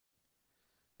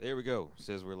There we go.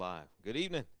 Says we're live. Good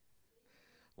evening.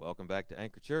 Welcome back to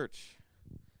Anchor Church.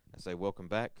 I say welcome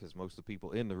back because most of the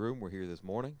people in the room were here this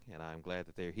morning, and I'm glad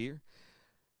that they're here.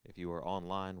 If you are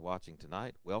online watching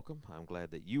tonight, welcome. I'm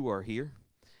glad that you are here,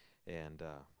 and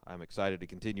I'm excited to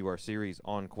continue our series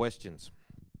on questions.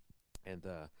 And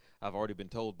I've already been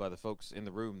told by the folks in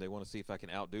the room they want to see if I can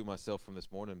outdo myself from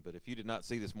this morning, but if you did not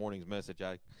see this morning's message,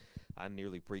 I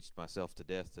nearly preached myself to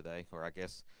death today, or I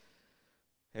guess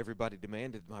everybody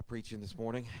demanded my preaching this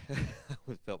morning.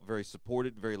 I felt very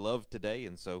supported, very loved today,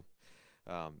 and so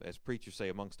as preachers say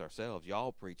amongst ourselves,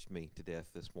 y'all preached me to death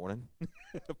this morning,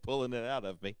 pulling it out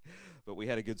of me. But we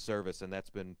had a good service, and that's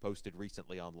been posted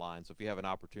recently online, so if you have an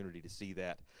opportunity to see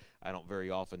that, I don't very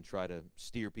often try to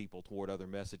steer people toward other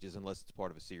messages unless it's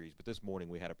part of a series. But this morning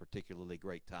we had a particularly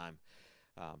great time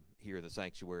here in the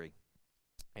sanctuary,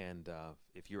 and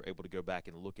if you're able to go back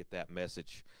and look at that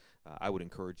message, I would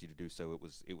encourage you to do so.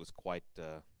 It was quite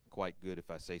good,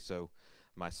 if I say so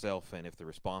myself, and if the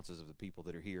responses of the people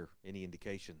that are here any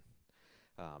indication,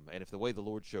 and if the way the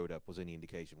Lord showed up was any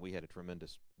indication, we had a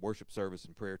tremendous worship service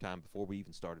and prayer time before we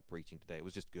even started preaching today. It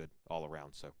was just good all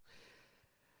around. So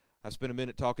I spent a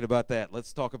minute talking about that.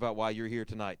 Let's talk about why you're here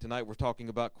tonight. Tonight we're talking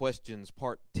about questions,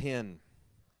 part 10.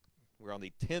 We're on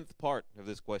the 10th part of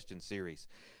this question series.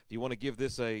 If you want to give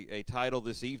this a title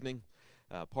this evening,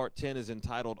 part 10 is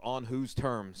entitled, On Whose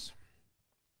Terms?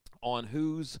 On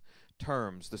Whose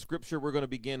Terms? The scripture we're going to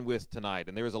begin with tonight,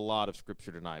 and there is a lot of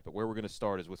scripture tonight, but where we're going to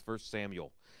start is with 1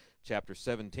 Samuel chapter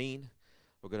 17.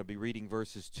 We're going to be reading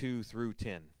verses 2 through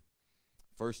 10.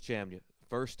 1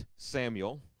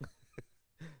 Samuel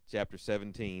chapter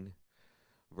 17,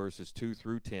 verses 2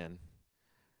 through 10.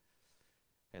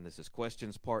 And this is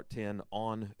questions part 10,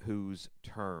 On Whose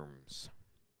Terms?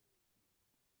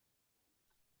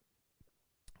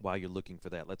 While you're looking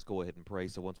for that, let's go ahead and pray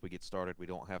so once we get started, we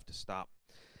don't have to stop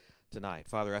tonight.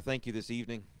 Father, I thank you this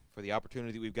evening for the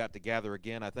opportunity that we've got to gather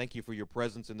again. I thank you for your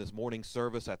presence in this morning's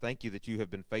service. I thank you that you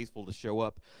have been faithful to show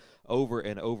up over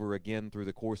and over again through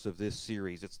the course of this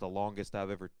series. It's the longest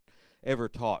I've ever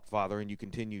taught, Father, and you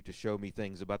continue to show me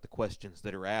things about the questions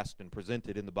that are asked and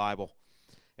presented in the Bible.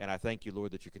 And I thank you,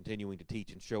 Lord, that you're continuing to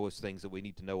teach and show us things that we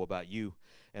need to know about you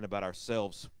and about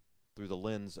ourselves through the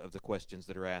lens of the questions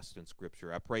that are asked in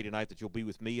Scripture. I pray tonight that you'll be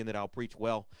with me and that I'll preach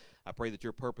well. I pray that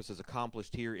your purpose is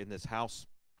accomplished here in this house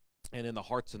and in the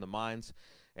hearts and the minds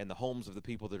and the homes of the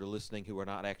people that are listening who are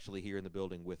not actually here in the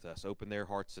building with us. Open their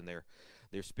hearts and their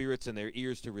spirits and their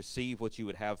ears to receive what you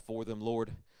would have for them,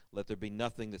 Lord. Let there be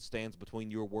nothing that stands between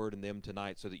your word and them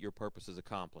tonight so that your purpose is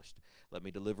accomplished. Let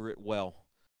me deliver it well.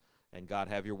 And God,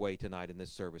 have your way tonight in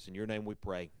this service. In your name we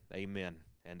pray. Amen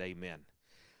and amen.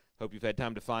 Hope you've had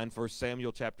time to find 1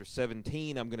 Samuel chapter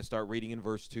 17. I'm going to start reading in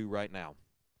verse 2 right now.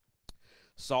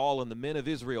 Saul and the men of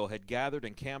Israel had gathered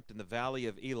and camped in the valley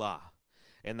of Elah,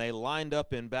 and they lined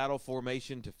up in battle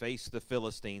formation to face the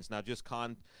Philistines. Now, just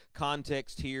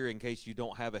context here in case you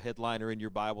don't have a headliner in your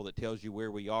Bible that tells you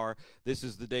where we are. This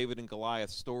is the David and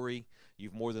Goliath story.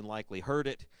 You've more than likely heard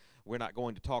it. We're not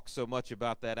going to talk so much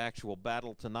about that actual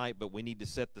battle tonight, but we need to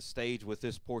set the stage with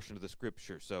this portion of the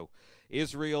scripture. So,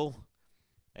 Israel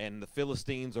and the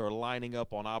Philistines are lining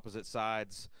up on opposite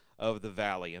sides of the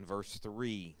valley. In verse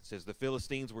 3, it says, the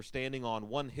Philistines were standing on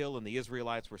one hill, and the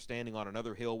Israelites were standing on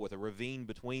another hill with a ravine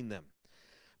between them.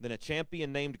 Then a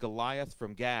champion named Goliath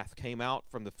from Gath came out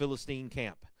from the Philistine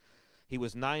camp. He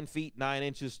was 9 feet 9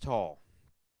 inches tall.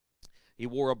 He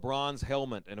wore a bronze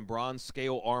helmet and a bronze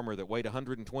scale armor that weighed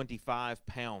 125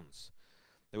 pounds.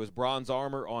 There was bronze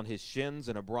armor on his shins,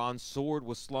 and a bronze sword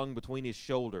was slung between his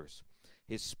shoulders.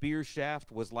 His spear shaft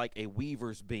was like a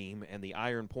weaver's beam, and the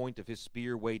iron point of his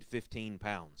spear weighed 15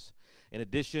 pounds. In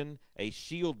addition, a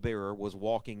shield bearer was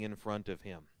walking in front of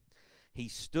him. He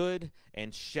stood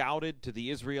and shouted to the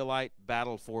Israelite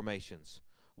battle formations.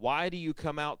 Why do you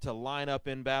come out to line up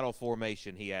in battle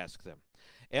formation? He asked them.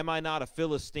 Am I not a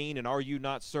Philistine, and are you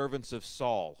not servants of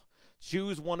Saul?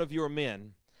 Choose one of your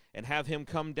men and have him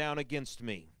come down against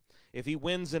me. If he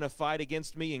wins in a fight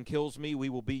against me and kills me, we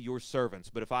will be your servants.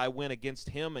 But if I win against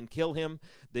him and kill him,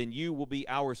 then you will be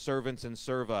our servants and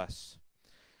serve us.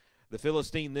 The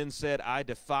Philistine then said, I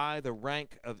defy the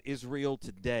rank of Israel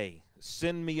today.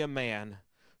 Send me a man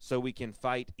so we can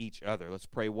fight each other. Let's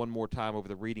pray one more time over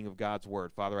the reading of God's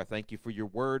word. Father, I thank you for your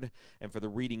word and for the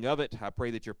reading of it. I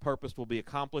pray that your purpose will be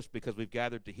accomplished because we've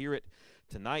gathered to hear it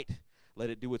tonight. Let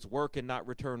it do its work and not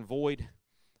return void,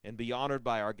 and be honored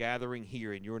by our gathering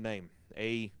here in your name.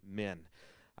 Amen.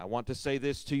 I want to say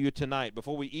this to you tonight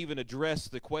before we even address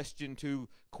the question too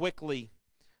quickly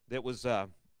that was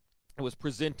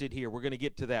presented here. We're going to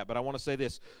get to that, but I want to say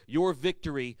this. Your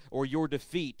victory or your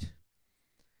defeat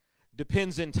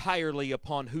depends entirely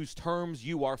upon whose terms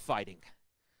you are fighting.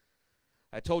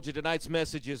 I told you tonight's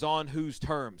message is on whose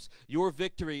terms. Your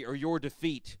victory or your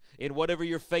defeat in whatever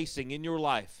you're facing in your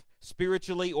life,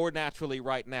 spiritually or naturally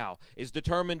right now, is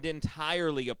determined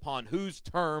entirely upon whose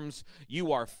terms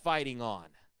you are fighting on.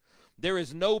 There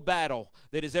is no battle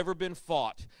that has ever been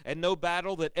fought, and no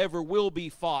battle that ever will be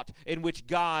fought, in which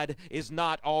God is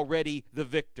not already the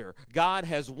victor. God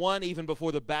has won even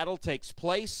before the battle takes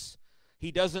place. He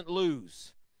doesn't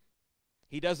lose.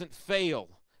 He doesn't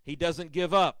fail. He doesn't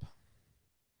give up.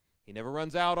 He never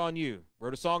runs out on you.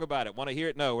 Wrote a song about it. Want to hear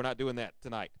it? No, we're not doing that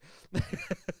tonight.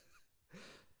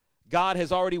 God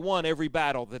has already won every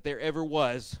battle that there ever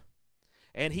was,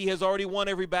 and He has already won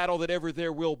every battle that ever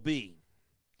there will be.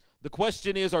 The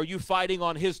question is, are you fighting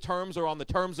on His terms or on the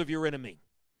terms of your enemy?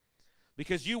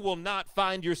 Because you will not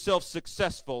find yourself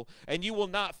successful, and you will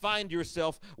not find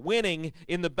yourself winning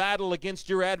in the battle against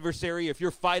your adversary if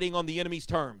you're fighting on the enemy's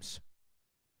terms.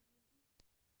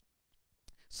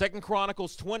 2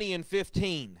 Chronicles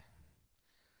 20:15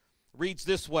 reads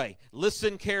this way: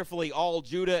 "Listen carefully, all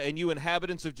Judah, and you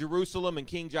inhabitants of Jerusalem and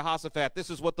King Jehoshaphat. This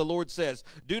is what the Lord says.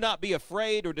 Do not be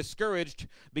afraid or discouraged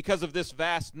because of this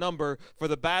vast number, for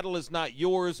the battle is not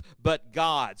yours, but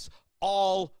God's.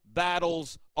 All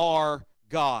battles are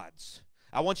God's."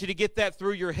 I want you to get that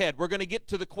through your head. We're going to get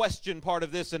to the question part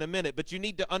of this in a minute, but you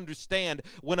need to understand,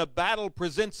 when a battle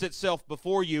presents itself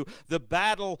before you, the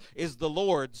battle is the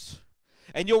Lord's.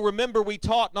 And you'll remember we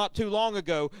taught not too long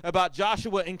ago about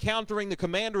Joshua encountering the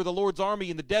commander of the Lord's army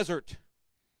in the desert.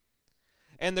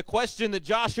 And the question that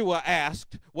Joshua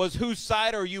asked was, whose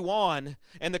side are you on?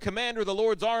 And the commander of the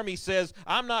Lord's army says,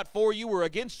 I'm not for you or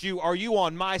against you. Are you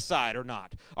on my side or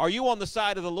not? Are you on the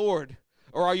side of the Lord,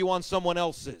 or are you on someone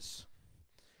else's?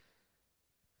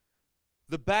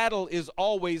 The battle is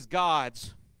always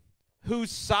God's.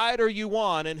 Whose side are you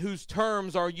on, and whose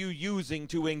terms are you using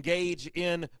to engage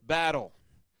in battle?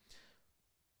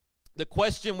 The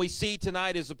question we see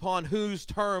tonight is, upon whose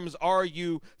terms are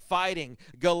you fighting?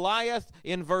 Goliath,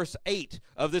 in verse 8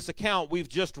 of this account we've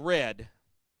just read,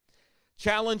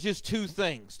 challenges two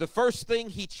things. The first thing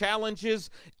he challenges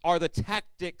are the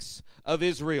tactics of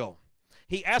Israel.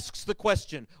 He asks the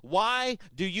question, why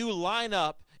do you line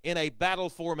up in a battle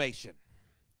formation?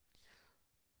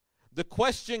 The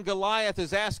question Goliath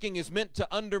is asking is meant to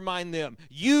undermine them.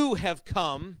 You have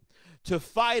come to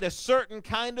fight a certain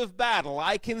kind of battle.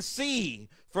 I can see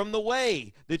from the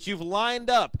way that you've lined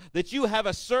up that you have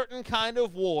a certain kind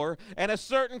of war and a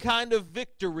certain kind of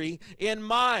victory in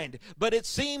mind. But it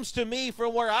seems to me,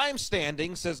 from where I'm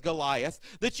standing, says Goliath,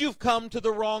 that you've come to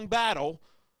the wrong battle,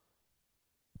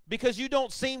 because you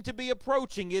don't seem to be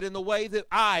approaching it in the way that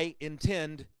I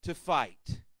intend to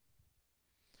fight.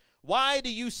 Why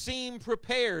do you seem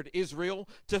prepared, Israel,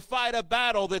 to fight a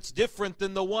battle that's different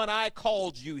than the one I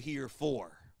called you here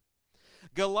for?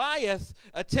 Goliath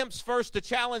attempts first to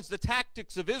challenge the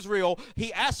tactics of Israel.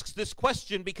 He asks this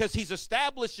question because he's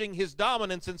establishing his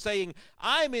dominance and saying,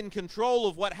 I'm in control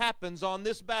of what happens on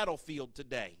this battlefield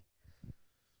today.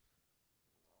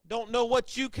 Don't know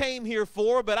what you came here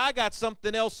for, but I got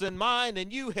something else in mind,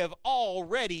 and you have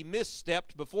already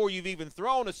misstepped before you've even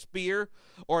thrown a spear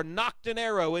or knocked an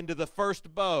arrow into the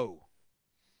first bow.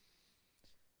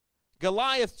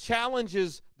 Goliath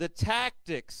challenges the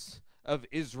tactics of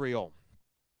Israel.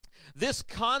 This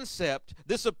concept,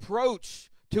 this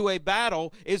approach to a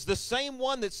battle, is the same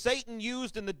one that Satan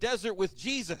used in the desert with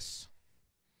Jesus.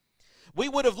 We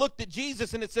would have looked at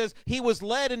Jesus, and it says he was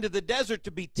led into the desert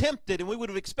to be tempted, and we would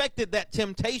have expected that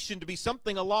temptation to be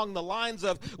something along the lines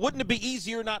of, wouldn't it be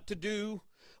easier not to do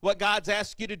what God's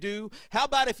asked you to do? How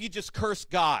about if you just curse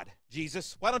God,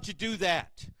 Jesus? Why don't you do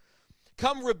that?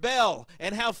 Come rebel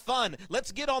and have fun.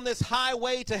 Let's get on this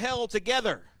highway to hell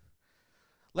together.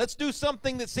 Let's do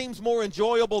something that seems more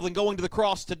enjoyable than going to the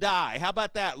cross to die. How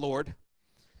about that, Lord?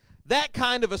 That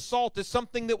kind of assault is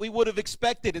something that we would have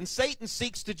expected, and Satan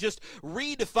seeks to just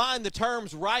redefine the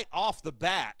terms right off the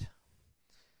bat.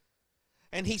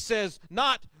 And he says,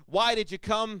 not, why did you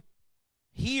come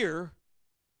here?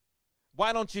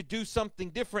 Why don't you do something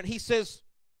different? He says,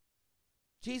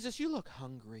 Jesus, you look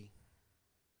hungry.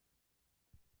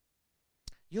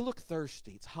 You look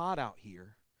thirsty. It's hot out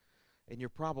here, and you're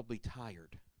probably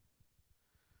tired.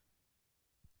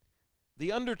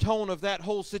 The undertone of that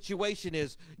whole situation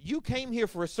is, you came here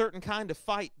for a certain kind of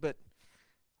fight, but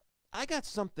I got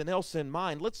something else in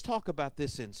mind. Let's talk about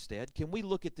this instead. Can we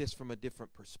look at this from a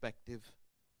different perspective?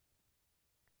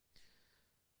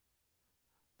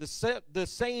 The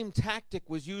same tactic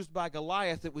was used by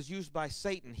Goliath that was used by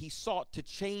Satan. He sought to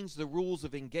change the rules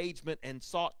of engagement and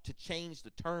sought to change the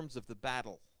terms of the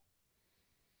battle.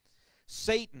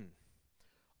 Satan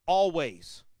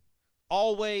always,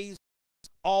 always,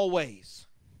 always,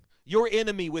 your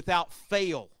enemy without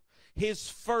fail, his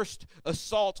first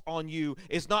assault on you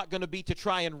is not going to be to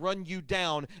try and run you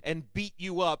down and beat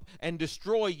you up and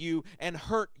destroy you and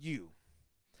hurt you.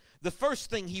 The first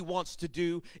thing he wants to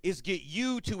do is get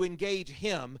you to engage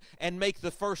him and make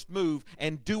the first move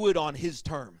and do it on his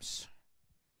terms.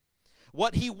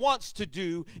 What he wants to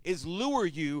do is lure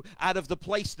you out of the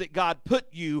place that God put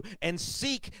you and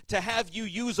seek to have you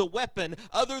use a weapon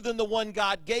other than the one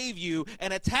God gave you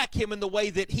and attack him in the way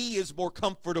that he is more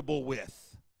comfortable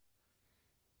with.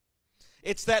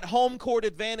 It's that home court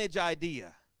advantage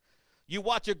idea. You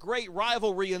watch a great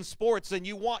rivalry in sports and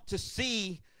you want to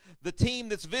see the team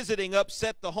that's visiting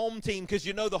upset the home team because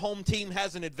you know the home team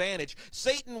has an advantage.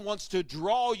 Satan wants to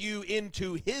draw you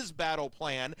into his battle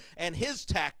plan and his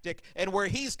tactic and where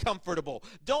he's comfortable.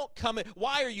 Don't come in.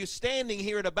 Why are you standing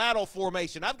here in a battle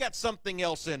formation? I've got something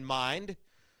else in mind.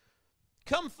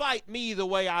 Come fight me the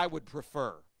way I would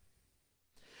prefer.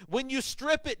 When you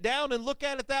strip it down and look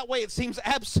at it that way, it seems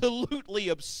absolutely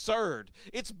absurd.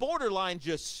 It's borderline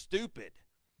just stupid.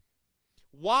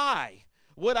 Why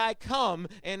would I come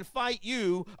and fight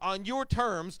you on your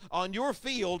terms, on your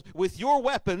field, with your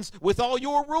weapons, with all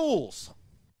your rules?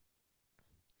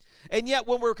 And yet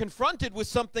when we're confronted with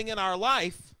something in our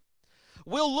life,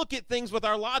 we'll look at things with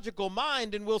our logical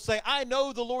mind and we'll say, I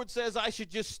know the Lord says I should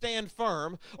just stand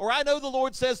firm, or I know the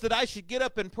Lord says that I should get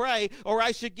up and pray, or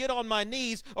I should get on my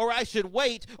knees, or I should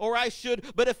wait, or I should,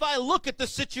 but if I look at the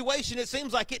situation, it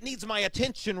seems like it needs my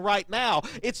attention right now.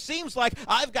 It seems like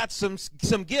I've got some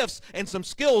gifts and some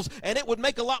skills, and it would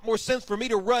make a lot more sense for me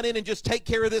to run in and just take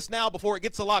care of this now before it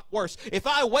gets a lot worse. If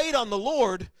I wait on the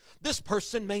Lord, this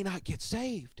person may not get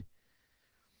saved.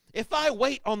 If I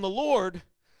wait on the Lord,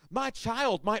 my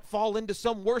child might fall into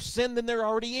some worse sin than they're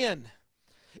already in.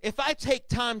 If I take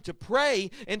time to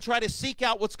pray and try to seek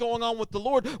out what's going on with the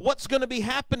Lord, what's going to be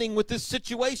happening with this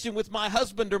situation with my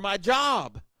husband or my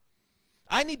job?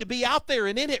 I need to be out there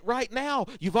and in it right now.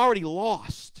 You've already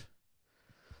lost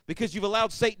because you've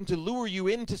allowed Satan to lure you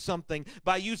into something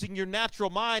by using your natural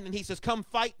mind, and he says, come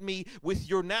fight me with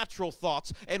your natural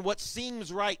thoughts and what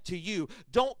seems right to you.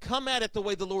 Don't come at it the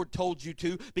way the Lord told you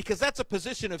to, because that's a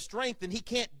position of strength and he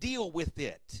can't deal with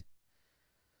it.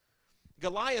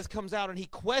 Goliath comes out and he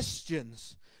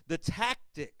questions the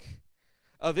tactic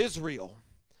of Israel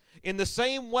in the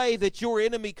same way that your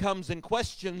enemy comes and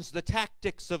questions the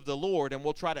tactics of the Lord and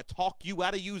will try to talk you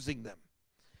out of using them.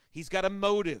 He's got a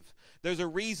motive. There's a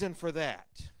reason for that.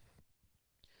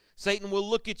 Satan will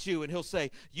look at you and he'll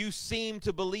say, you seem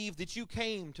to believe that you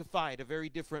came to fight a very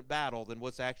different battle than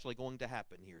what's actually going to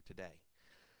happen here today.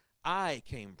 I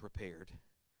came prepared,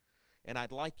 and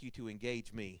I'd like you to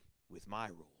engage me with my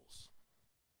rules.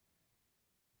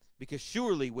 Because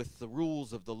surely with the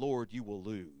rules of the Lord you will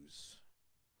lose.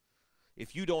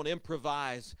 If you don't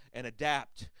improvise and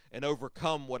adapt and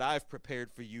overcome what I've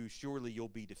prepared for you, surely you'll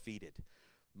be defeated.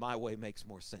 My way makes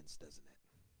more sense, doesn't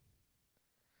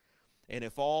it? And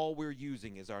if all we're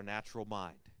using is our natural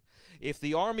mind, if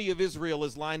the army of Israel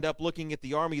is lined up looking at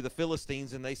the army of the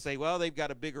Philistines and they say, well, they've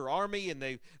got a bigger army and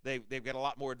they've got a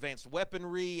lot more advanced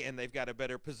weaponry and they've got a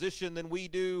better position than we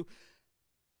do,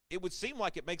 it would seem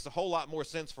like it makes a whole lot more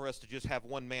sense for us to just have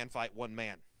one man fight one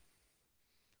man.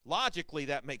 Logically,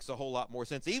 that makes a whole lot more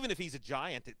sense. Even if he's a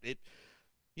giant,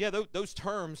 those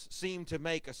terms seem to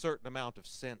make a certain amount of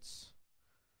sense.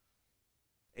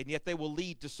 And yet they will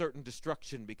lead to certain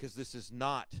destruction because this is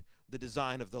not the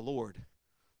design of the Lord.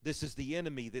 This is the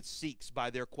enemy that seeks by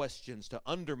their questions to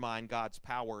undermine God's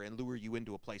power and lure you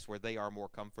into a place where they are more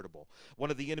comfortable.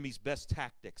 One of the enemy's best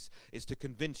tactics is to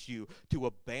convince you to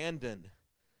abandon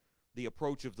the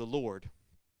approach of the Lord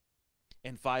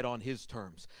and fight on his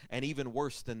terms. And even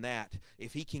worse than that,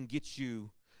 if he can get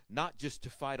you not just to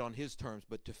fight on his terms,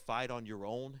 but to fight on your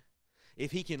own,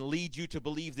 if he can lead you to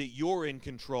believe that you're in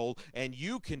control and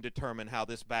you can determine how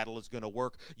this battle is going to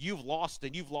work, you've lost,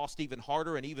 and you've lost even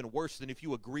harder and even worse than if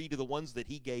you agree to the ones that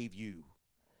he gave you.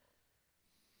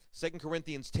 2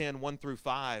 Corinthians 10, 1 through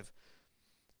 5.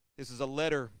 This is a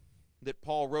letter that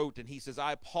Paul wrote, and he says,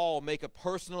 I, Paul, make a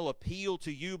personal appeal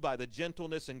to you by the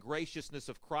gentleness and graciousness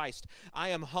of Christ. I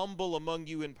am humble among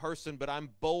you in person, but I'm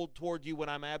bold toward you when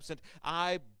I'm absent.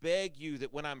 I beg you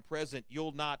that when I'm present,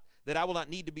 that I will not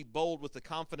need to be bold with the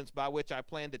confidence by which I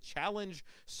plan to challenge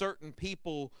certain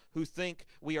people who think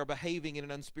we are behaving in an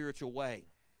unspiritual way.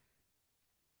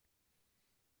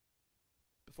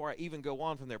 Before I even go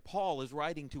on from there, Paul is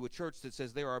writing to a church that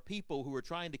says there are people who are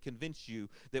trying to convince you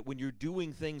that when you're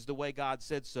doing things the way God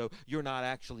said so, you're not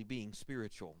actually being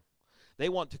spiritual. They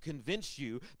want to convince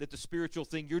you that the spiritual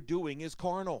thing you're doing is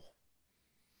carnal.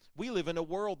 We live in a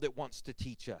world that wants to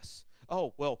teach us,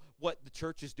 oh, well, what the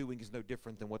church is doing is no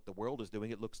different than what the world is doing.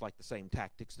 It looks like the same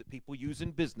tactics that people use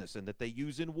in business and that they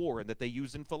use in war and that they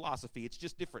use in philosophy. It's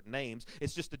just different names.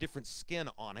 It's just a different skin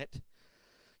on it.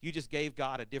 You just gave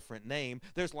God a different name.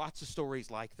 There's lots of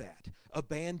stories like that.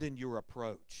 Abandon your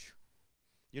approach.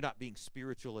 You're not being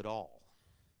spiritual at all.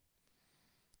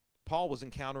 Paul was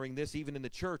encountering this even in the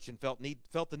church and felt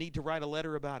the need to write a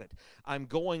letter about it. I'm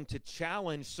going to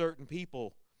challenge certain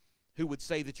people who would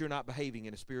say that you're not behaving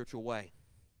in a spiritual way.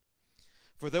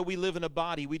 For though we live in a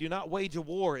body, we do not wage a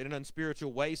war in an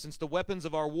unspiritual way, since the weapons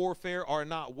of our warfare are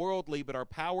not worldly, but are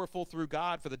powerful through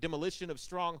God for the demolition of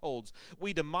strongholds.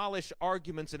 We demolish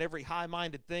arguments and every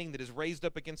high-minded thing that is raised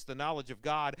up against the knowledge of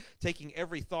God, taking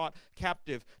every thought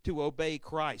captive to obey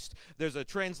Christ. There's a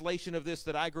translation of this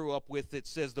that I grew up with that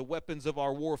says the weapons of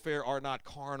our warfare are not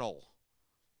carnal.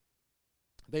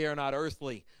 They are not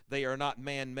earthly. They are not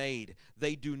man-made.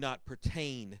 They do not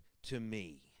pertain to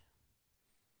me.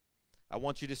 I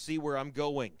want you to see where I'm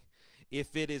going.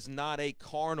 If it is not a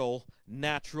carnal,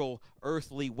 natural,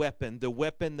 earthly weapon, the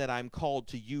weapon that I'm called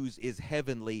to use is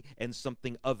heavenly and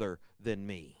something other than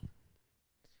me.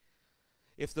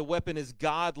 If the weapon is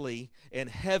godly and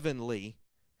heavenly,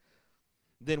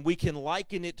 then we can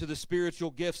liken it to the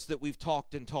spiritual gifts that we've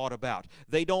talked and taught about.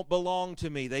 They don't belong to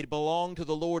me. They belong to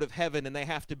the Lord of heaven, and they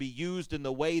have to be used in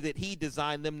the way that He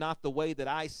designed them, not the way that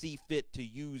I see fit to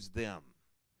use them.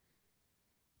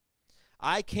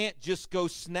 I can't just go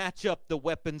snatch up the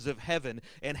weapons of heaven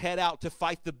and head out to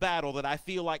fight the battle that I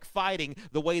feel like fighting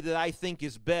the way that I think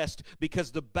is best, because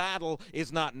the battle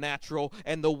is not natural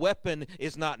and the weapon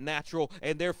is not natural.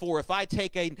 And therefore, if I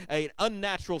take an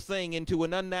unnatural thing into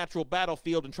an unnatural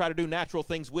battlefield and try to do natural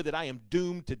things with it, I am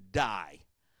doomed to die.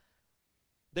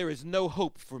 There is no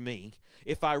hope for me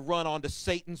if I run onto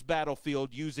Satan's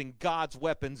battlefield using God's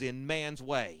weapons in man's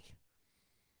way.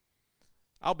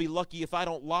 I'll be lucky if I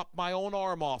don't lop my own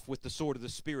arm off with the sword of the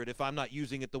Spirit if I'm not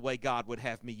using it the way God would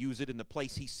have me use it in the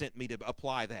place He sent me to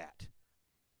apply that.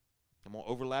 I'm going to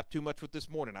overlap too much with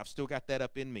this morning. I've still got that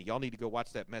up in me. Y'all need to go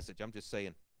watch that message. I'm just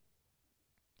saying.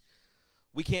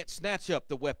 We can't snatch up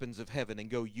the weapons of heaven and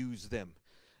go use them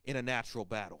in a natural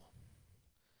battle.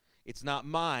 It's not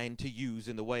mine to use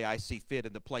in the way I see fit,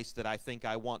 in the place that I think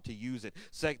I want to use it.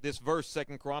 This verse,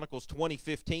 2 Chronicles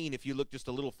 20:15, if you look just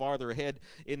a little farther ahead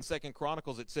in 2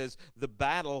 Chronicles, it says, the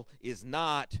battle is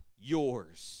not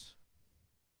yours.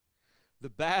 The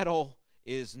battle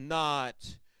is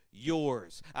not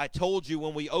yours. I told you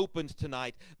when we opened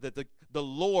tonight that the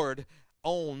Lord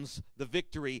owns the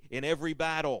victory in every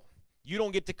battle. You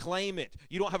don't get to claim it.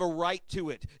 You don't have a right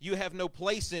to it. You have no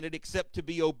place in it except to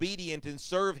be obedient and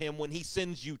serve Him when He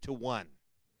sends you to one.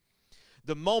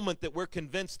 The moment that we're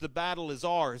convinced the battle is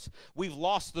ours, we've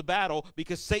lost the battle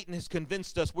because Satan has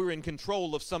convinced us we're in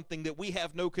control of something that we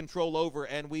have no control over,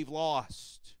 and we've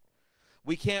lost.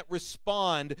 We can't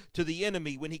respond to the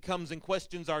enemy when he comes and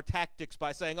questions our tactics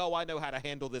by saying, oh, I know how to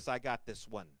handle this. I got this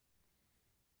one.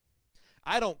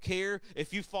 I don't care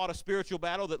if you fought a spiritual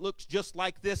battle that looks just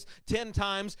like this 10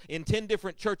 times in 10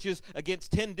 different churches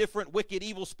against 10 different wicked,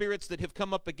 evil spirits that have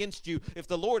come up against you. If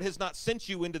the Lord has not sent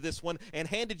you into this one and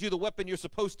handed you the weapon you're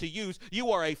supposed to use,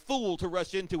 you are a fool to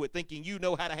rush into it thinking you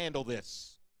know how to handle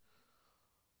this.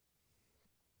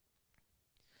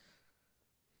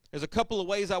 There's a couple of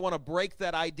ways I want to break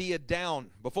that idea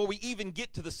down before we even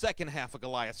get to the second half of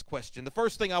Goliath's question. The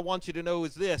first thing I want you to know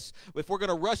is this: if we're going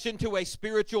to rush into a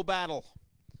spiritual battle,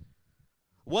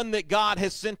 one that God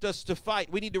has sent us to fight,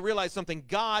 we need to realize something.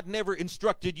 God never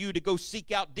instructed you to go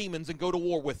seek out demons and go to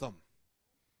war with them.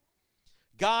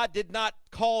 God did not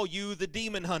call you the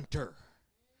demon hunter.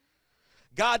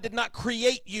 God did not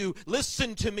create you.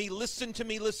 Listen to me, listen to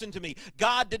me, listen to me.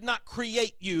 God did not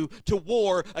create you to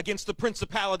war against the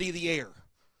principality of the air.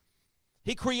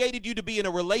 He created you to be in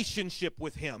a relationship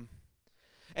with Him.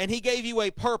 And He gave you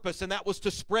a purpose, and that was to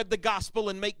spread the gospel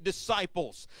and make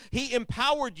disciples. He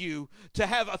empowered you to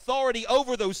have authority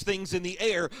over those things in the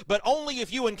air, but only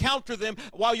if you encounter them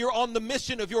while you're on the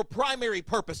mission of your primary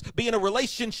purpose, be in a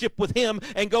relationship with Him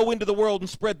and go into the world and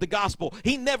spread the gospel.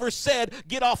 He never said,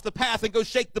 get off the path and go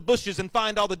shake the bushes and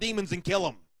find all the demons and kill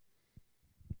them.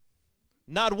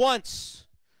 Not once.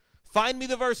 Find me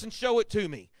the verse and show it to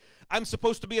me. I'm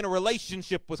supposed to be in a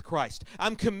relationship with Christ.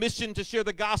 I'm commissioned to share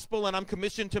the gospel, and I'm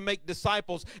commissioned to make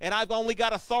disciples, and I've only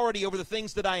got authority over the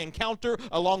things that I encounter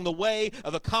along the way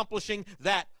of accomplishing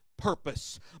that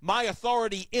purpose. My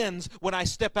authority ends when I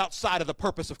step outside of the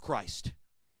purpose of Christ.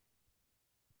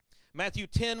 Matthew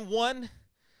 10:1,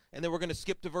 and then we're going to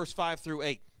skip to verse 5 through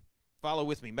 8. Follow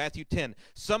with me. Matthew 10.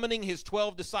 Summoning his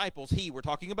 12 disciples, we're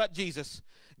talking about Jesus,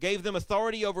 gave them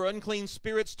authority over unclean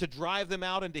spirits to drive them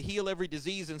out and to heal every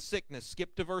disease and sickness.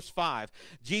 Skip to verse 5.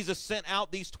 Jesus sent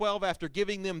out these 12 after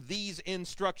giving them these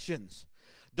instructions.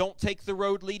 Don't take the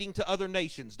road leading to other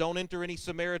nations. Don't enter any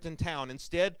Samaritan town.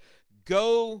 Instead,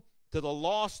 go to the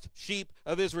lost sheep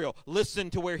of Israel. Listen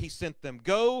to where he sent them.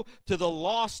 Go to the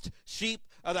lost sheep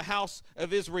of the house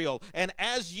of Israel. And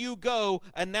as you go,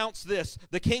 announce this: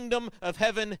 the kingdom of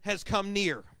heaven has come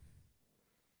near.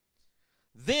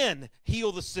 Then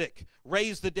heal the sick,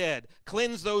 raise the dead,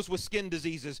 cleanse those with skin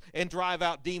diseases, and drive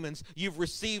out demons. You've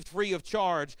received free of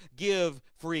charge, give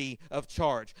free of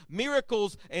charge.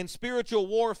 Miracles and spiritual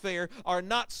warfare are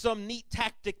not some neat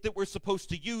tactic that we're supposed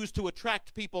to use to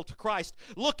attract people to Christ.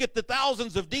 Look at the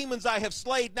thousands of demons I have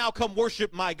slayed, now come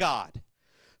worship my God.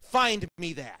 Find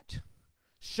me that.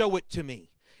 Show it to me.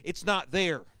 It's not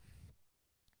there.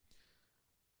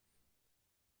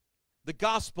 The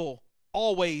gospel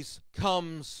always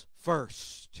comes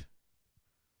first.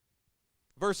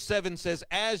 Verse 7 says,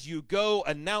 as you go,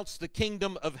 announce the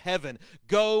kingdom of heaven.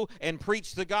 Go and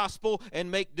preach the gospel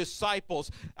and make disciples.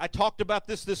 I talked about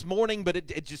this morning, but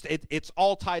it's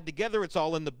all tied together. It's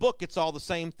all in the book. It's all the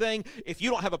same thing. If you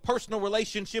don't have a personal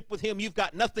relationship with him, you've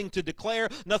got nothing to declare,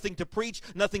 nothing to preach,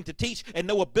 nothing to teach, and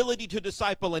no ability to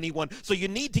disciple anyone. So you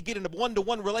need to get in a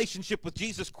one-to-one relationship with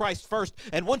Jesus Christ first.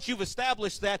 And once you've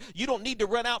established that, you don't need to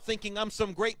run out thinking I'm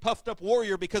some great puffed-up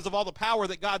warrior because of all the power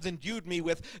that God's endued me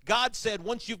with. God said,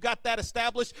 once you've got that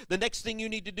established, the next thing you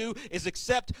need to do is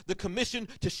accept the commission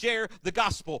to share the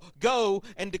gospel. Go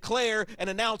and declare and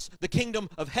announce the kingdom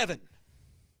of heaven.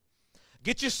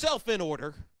 Get yourself in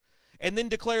order and then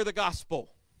declare the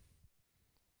gospel.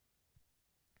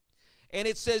 And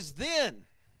it says, then,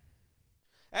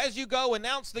 as you go,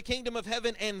 announce the kingdom of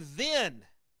heaven, and then,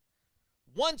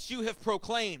 once you have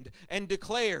proclaimed and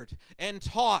declared and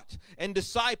taught and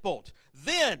discipled,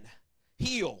 then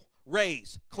heal,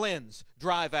 raise, cleanse,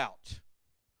 drive out.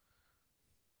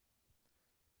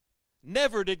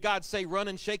 Never did God say run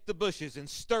and shake the bushes and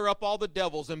stir up all the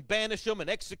devils and banish them and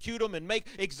execute them and make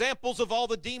examples of all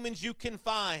the demons you can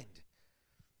find.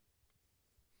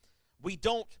 We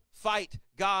don't fight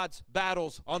God's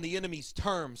battles on the enemy's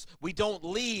terms. We don't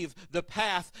leave the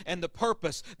path and the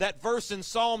purpose. That verse in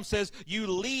Psalm says, you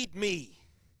lead me.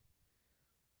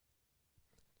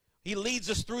 He leads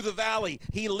us through the valley.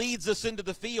 He leads us into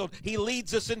the field. He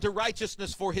leads us into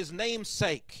righteousness for his name's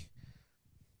sake.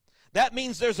 That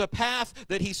means there's a path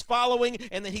that he's following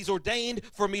and that he's ordained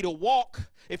for me to walk.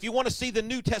 If you want to see the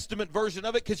New Testament version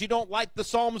of it, because you don't like the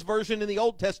Psalms version in the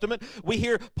Old Testament, we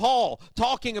hear Paul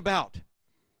talking about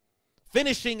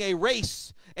finishing a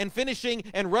race and finishing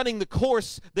and running the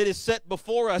course that is set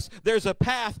before us. There's a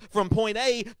path from point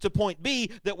A to point B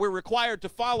that we're required to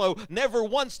follow. Never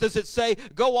once does it say,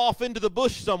 go off into the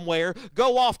bush somewhere,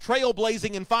 go off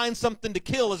trailblazing and find something to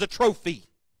kill as a trophy.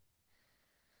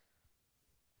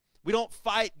 We don't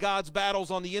fight God's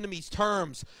battles on the enemy's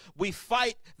terms. We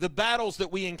fight the battles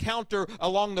that we encounter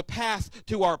along the path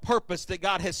to our purpose that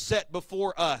God has set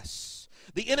before us.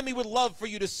 The enemy would love for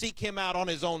you to seek him out on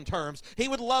his own terms. He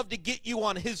would love to get you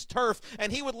on his turf,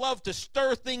 and he would love to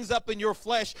stir things up in your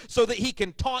flesh so that he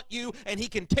can taunt you, and he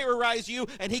can terrorize you,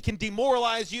 and he can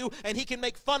demoralize you, and he can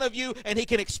make fun of you, and he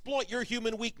can exploit your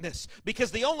human weakness.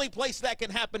 Because the only place that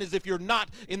can happen is if you're not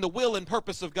in the will and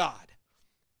purpose of God.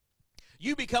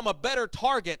 You become a better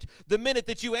target the minute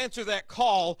that you answer that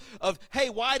call of, hey,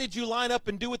 why did you line up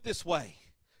and do it this way?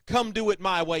 Come do it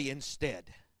my way instead.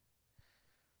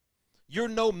 You're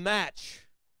no match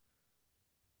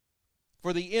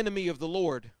for the enemy of the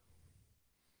Lord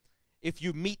if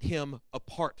you meet him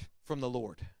apart from the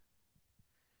Lord.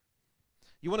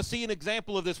 You want to see an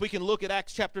example of this? We can look at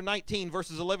Acts chapter 19,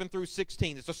 verses 11 through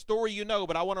 16. It's a story you know,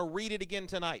 but I want to read it again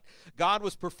tonight. God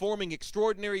was performing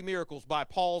extraordinary miracles by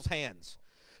Paul's hands,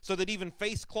 so that even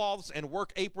face cloths and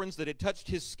work aprons that had touched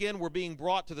his skin were being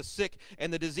brought to the sick,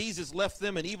 and the diseases left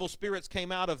them, and evil spirits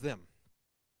came out of them.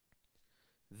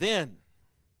 Then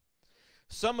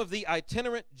some of the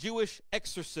itinerant Jewish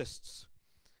exorcists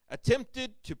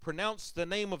attempted to pronounce the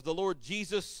name of the Lord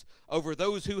Jesus over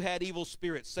those who had evil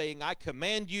spirits, saying, I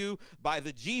command you by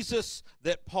the Jesus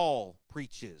that Paul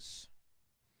preaches.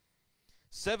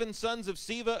 7 sons of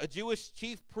Sceva, a Jewish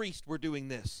chief priest, were doing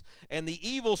this. And the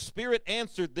evil spirit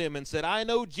answered them and said, I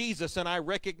know Jesus and I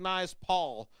recognize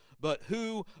Paul, but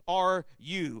who are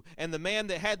you? And the man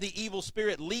that had the evil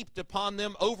spirit leaped upon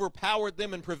them, overpowered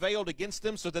them, and prevailed against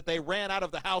them, so that they ran out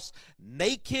of the house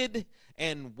naked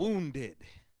and wounded.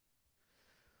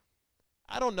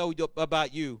 I don't know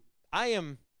about you. I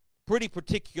am pretty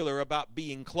particular about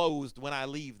being clothed when I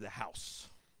leave the house.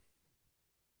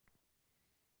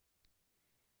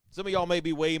 Some of y'all may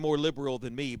be way more liberal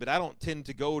than me, but I don't tend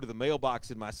to go to the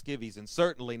mailbox in my skivvies, and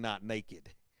certainly not naked.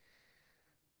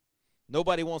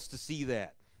 Nobody wants to see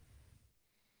that.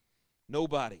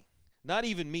 Nobody. Not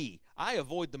even me. I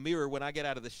avoid the mirror when I get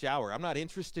out of the shower. I'm not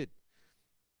interested.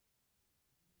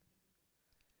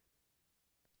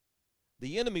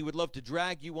 The enemy would love to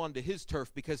drag you onto his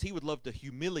turf because he would love to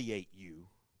humiliate you.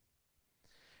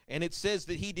 And it says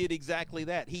that he did exactly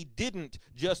that. He didn't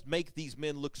just make these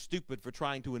men look stupid for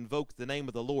trying to invoke the name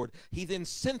of the Lord. He then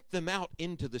sent them out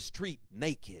into the street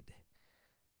naked.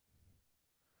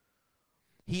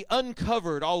 He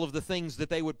uncovered all of the things that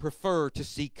they would prefer to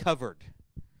see covered.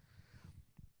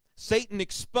 Satan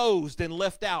exposed and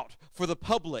left out for the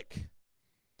public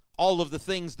all of the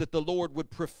things that the Lord would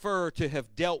prefer to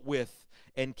have dealt with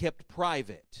and kept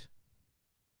private.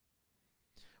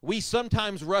 We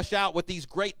sometimes rush out with these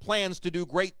great plans to do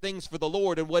great things for the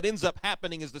Lord, and what ends up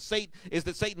happening is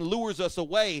that Satan lures us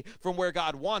away from where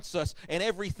God wants us, and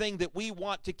everything that we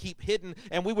want to keep hidden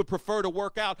and we would prefer to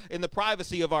work out in the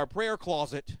privacy of our prayer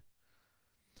closet,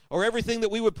 or everything that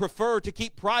we would prefer to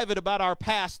keep private about our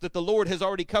past that the Lord has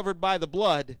already covered by the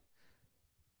blood,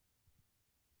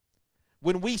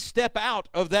 when we step out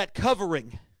of that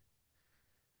covering,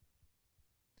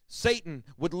 Satan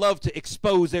would love to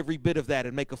expose every bit of that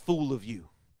and make a fool of you.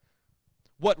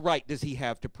 What right does he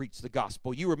have to preach the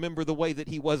gospel? You remember the way that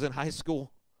he was in high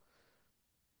school?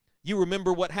 You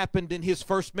remember what happened in his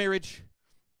first marriage?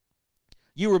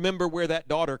 You remember where that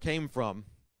daughter came from.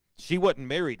 She wasn't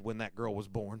married when that girl was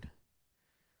born.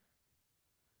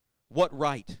 What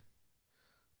right?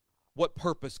 What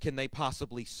purpose can they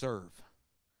possibly serve?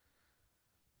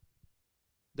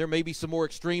 There may be some more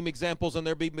extreme examples and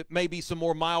may be some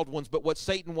more mild ones, but what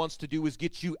Satan wants to do is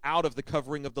get you out of the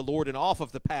covering of the Lord and off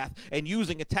of the path and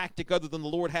using a tactic other than the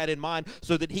Lord had in mind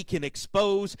so that he can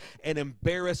expose and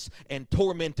embarrass and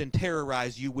torment and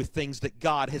terrorize you with things that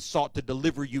God has sought to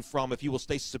deliver you from if you will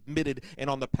stay submitted and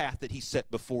on the path that he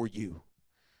set before you.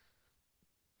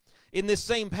 In this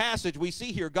same passage, we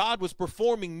see here God was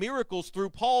performing miracles through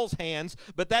Paul's hands,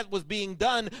 but that was being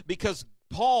done because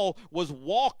Paul was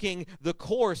walking the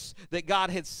course that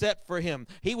God had set for him.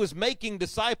 He was making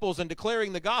disciples and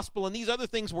declaring the gospel, and these other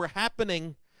things were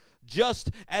happening just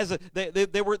as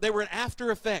they were an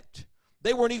after effect.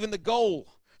 They weren't even the goal.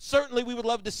 Certainly we would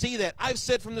love to see that. I've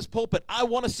said from this pulpit, I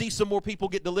want to see some more people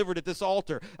get delivered at this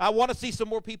altar. I want to see some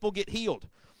more people get healed.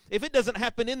 If it doesn't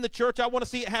happen in the church, I want to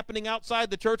see it happening outside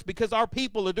the church because our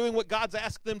people are doing what God's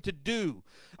asked them to do.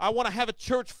 I want to have a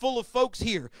church full of folks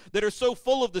here that are so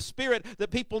full of the Spirit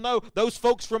that people know those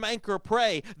folks from Anchor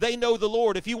pray. They know the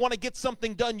Lord. If you want to get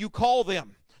something done, you call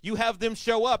them. You have them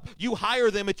show up. You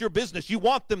hire them at your business. You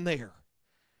want them there.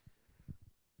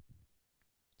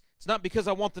 It's not because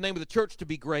I want the name of the church to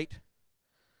be great.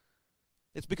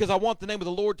 It's because I want the name of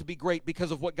the Lord to be great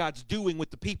because of what God's doing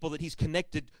with the people that he's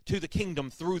connected to the kingdom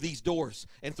through these doors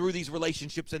and through these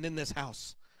relationships and in this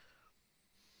house.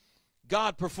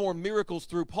 God performed miracles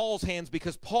through Paul's hands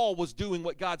because Paul was doing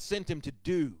what God sent him to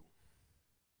do.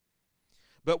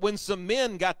 But when some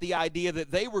men got the idea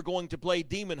that they were going to play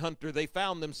demon hunter, they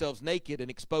found themselves naked and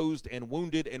exposed and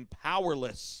wounded and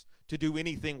powerless to do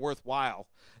anything worthwhile.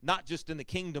 Not just in the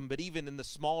kingdom, but even in the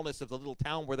smallness of the little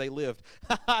town where they lived.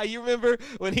 You remember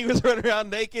when he was running around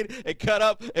naked and cut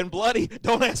up and bloody?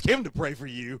 Don't ask him to pray for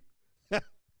you. I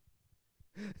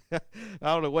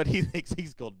don't know what he thinks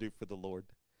he's going to do for the Lord.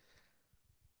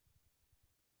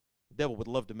 The devil would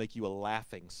love to make you a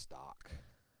laughing stock.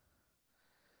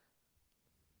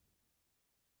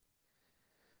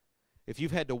 If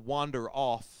you've had to wander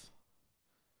off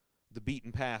the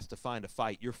beaten path to find a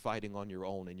fight, you're fighting on your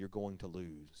own and you're going to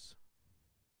lose.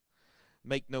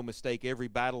 Make no mistake, every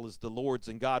battle is the Lord's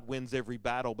and God wins every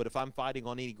battle, but if I'm fighting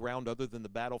on any ground other than the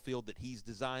battlefield that he's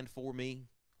designed for me,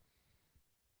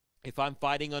 if I'm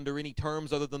fighting under any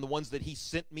terms other than the ones that he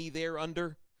sent me there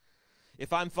under,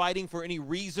 if I'm fighting for any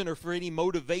reason or for any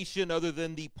motivation other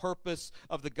than the purpose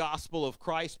of the gospel of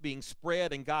Christ being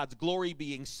spread and God's glory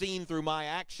being seen through my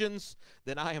actions,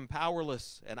 then I am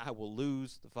powerless and I will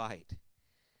lose the fight.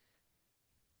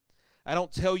 I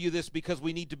don't tell you this because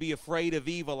we need to be afraid of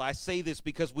evil. I say this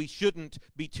because we shouldn't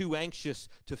be too anxious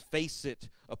to face it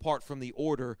apart from the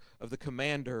order of the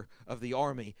commander of the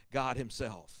army, God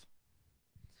himself.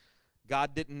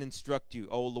 God didn't instruct you,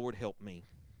 oh Lord, help me.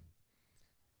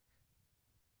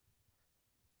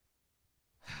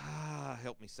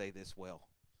 Help me say this well.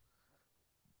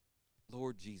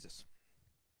 Lord Jesus,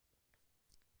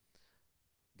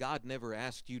 God never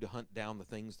asked you to hunt down the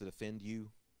things that offend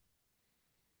you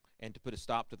and to put a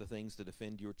stop to the things that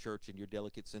offend your church and your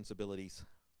delicate sensibilities.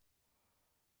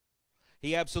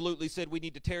 He absolutely said we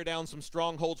need to tear down some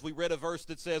strongholds. We read a verse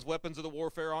that says weapons of the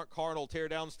warfare aren't carnal. Tear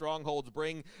down strongholds.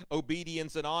 Bring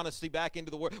obedience and honesty back into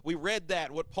the world. We read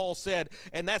that, what Paul said,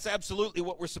 and that's absolutely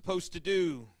what we're supposed to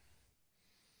do.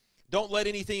 Don't let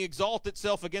anything exalt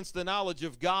itself against the knowledge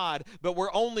of God, but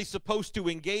we're only supposed to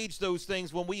engage those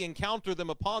things when we encounter them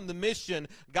upon the mission.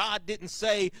 God didn't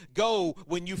say, go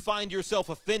when you find yourself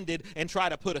offended and try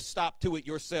to put a stop to it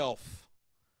yourself.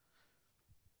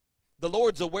 The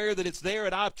Lord's aware that it's there,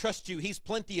 and I trust you. He's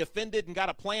plenty offended and got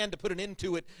a plan to put an end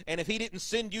to it, and if he didn't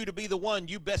send you to be the one,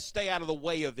 you best stay out of the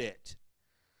way of it.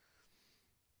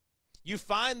 You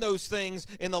find those things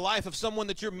in the life of someone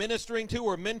that you're ministering to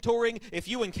or mentoring. If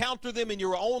you encounter them in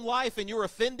your own life and you're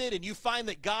offended and you find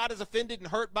that God is offended and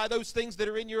hurt by those things that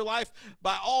are in your life,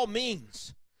 by all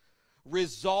means,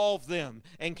 resolve them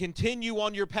and continue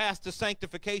on your path to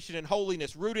sanctification and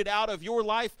holiness, rooted out of your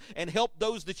life, and help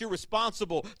those that you're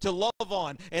responsible to love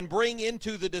on and bring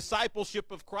into the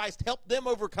discipleship of Christ. Help them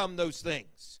overcome those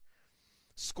things.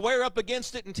 Square up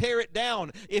against it and tear it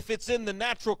down if it's in the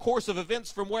natural course of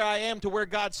events from where I am to where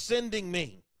God's sending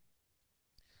me.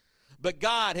 But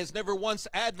God has never once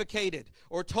advocated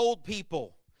or told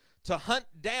people to hunt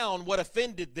down what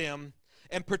offended them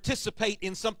and participate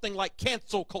in something like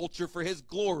cancel culture for his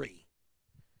glory.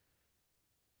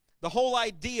 The whole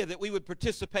idea that we would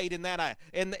participate in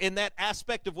that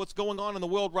aspect of what's going on in the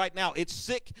world right now, it's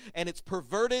sick and it's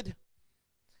perverted.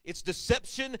 It's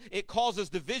deception. It causes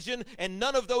division. And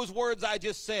none of those words I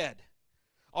just said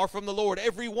are from the Lord.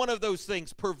 Every one of those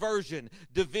things, perversion,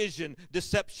 division,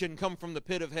 deception, come from the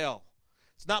pit of hell.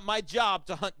 It's not my job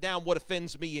to hunt down what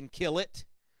offends me and kill it.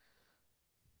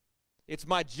 It's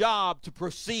my job to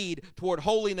proceed toward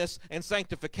holiness and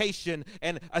sanctification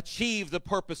and achieve the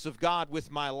purpose of God with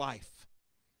my life.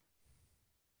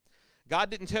 God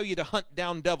didn't tell you to hunt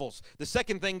down devils. The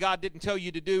second thing God didn't tell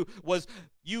you to do was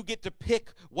you get to pick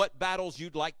what battles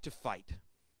you'd like to fight.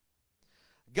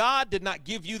 God did not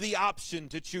give you the option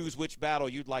to choose which battle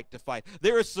you'd like to fight.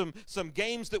 There are some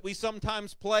games that we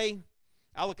sometimes play.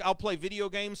 I'll play video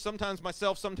games, sometimes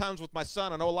myself, sometimes with my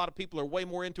son. I know a lot of people are way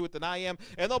more into it than I am.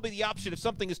 And there'll be the option, if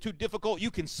something is too difficult,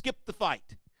 you can skip the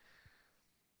fight.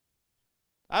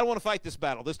 I don't want to fight this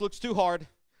battle. This looks too hard.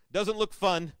 Doesn't look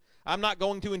fun. I'm not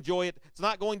going to enjoy it. It's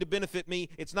not going to benefit me.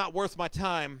 It's not worth my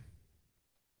time.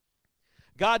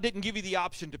 God didn't give you the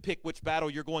option to pick which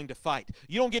battle you're going to fight.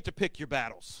 You don't get to pick your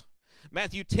battles.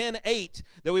 Matthew 10:8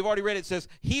 that we've already read, it says,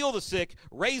 heal the sick,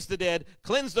 raise the dead,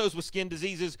 cleanse those with skin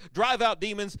diseases, drive out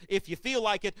demons if you feel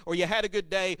like it, or you had a good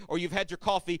day, or you've had your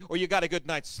coffee, or you got a good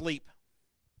night's sleep.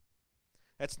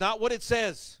 That's not what it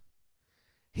says.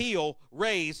 Heal,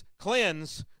 raise,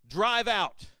 cleanse, drive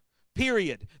out.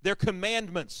 Period. They're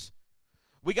commandments.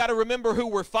 We got to remember who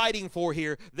we're fighting for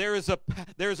here. There is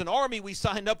an army we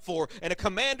signed up for, and a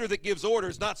commander that gives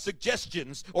orders, not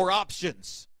suggestions or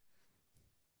options.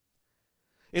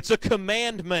 It's a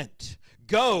commandment.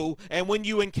 Go, and when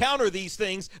you encounter these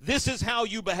things, this is how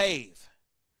you behave.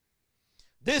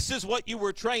 This is what you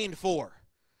were trained for.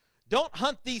 Don't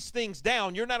hunt these things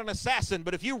down. You're not an assassin,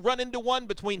 but if you run into one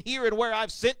between here and where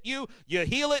I've sent you, you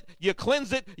heal it, you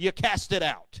cleanse it, you cast it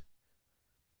out.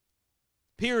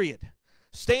 Period.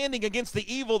 Standing against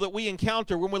the evil that we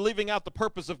encounter when we're living out the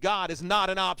purpose of God is not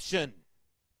an option.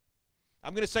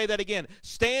 I'm going to say that again.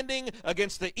 Standing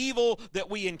against the evil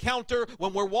that we encounter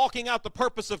when we're walking out the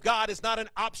purpose of God is not an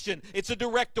option. It's a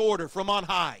direct order from on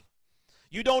high.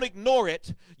 You don't ignore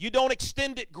it. You don't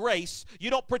extend it grace. You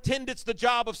don't pretend it's the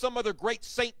job of some other great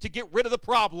saint to get rid of the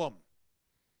problem.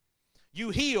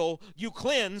 You heal, you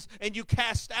cleanse, and you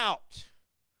cast out.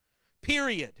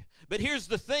 Period. But here's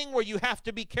the thing where you have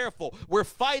to be careful. We're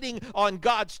fighting on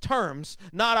God's terms,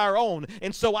 not our own.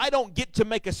 And so I don't get to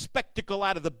make a spectacle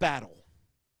out of the battle.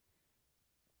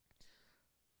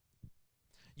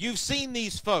 You've seen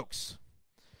these folks.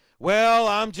 Well,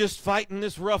 I'm just fighting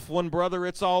this rough one, brother.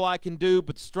 It's all I can do,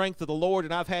 but the strength of the Lord,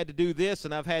 and I've had to do this,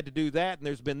 and I've had to do that, and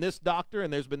there's been this doctor,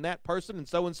 and there's been that person, and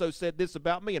so said this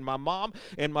about me, and my mom,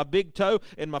 and my big toe,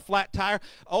 and my flat tire.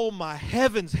 Oh, my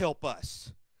heavens, help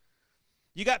us.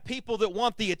 You got people that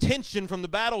want the attention from the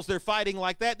battles they're fighting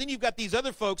like that. Then you've got these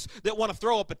other folks that want to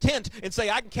throw up a tent and say,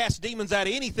 I can cast demons out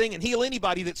of anything and heal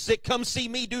anybody that's sick. Come see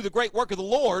me do the great work of the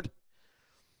Lord.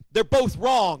 They're both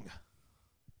wrong.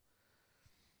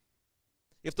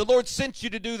 If the Lord sent you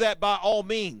to do that, by all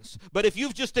means. But if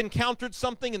you've just encountered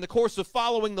something in the course of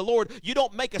following the Lord, you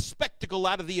don't make a spectacle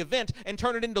out of the event and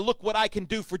turn it into, look what I can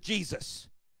do for Jesus.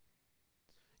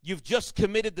 You've just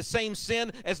committed the same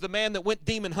sin as the man that went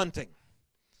demon hunting.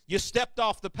 You stepped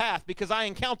off the path because I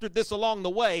encountered this along the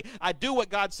way. I do what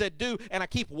God said do, and I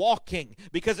keep walking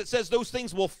because it says those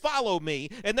things will follow me.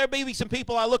 And there may be some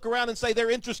people I look around and say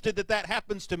they're interested that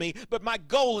happens to me, but my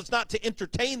goal is not to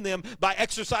entertain them by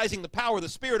exercising the power of the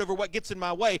Spirit over what gets in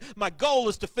my way. My goal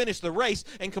is to finish the race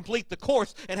and complete the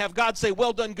course and have God say,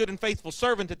 well done, good and faithful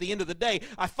servant at the end of the day.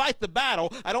 I fight the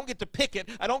battle. I don't get to pick it.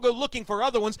 I don't go looking for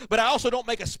other ones, but I also don't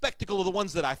make a spectacle of the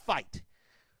ones that I fight.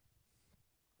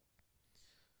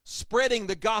 Spreading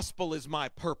the gospel is my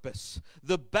purpose.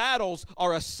 The battles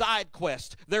are a side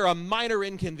quest. They're a minor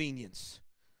inconvenience.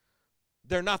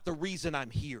 They're not the reason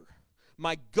I'm here.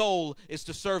 My goal is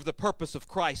to serve the purpose of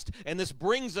Christ. And this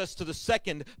brings us to the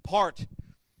second part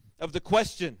of the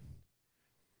question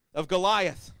of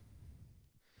Goliath.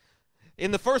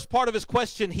 In the first part of his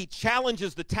question, he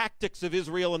challenges the tactics of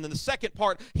Israel. And in the second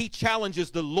part, he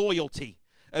challenges the loyalty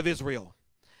of Israel.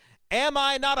 Am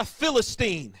I not a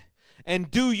Philistine?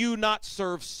 And do you not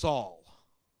serve Saul?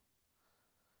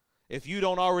 If you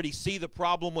don't already see the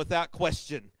problem with that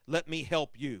question, let me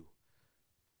help you.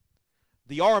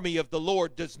 The army of the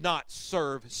Lord does not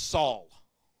serve Saul.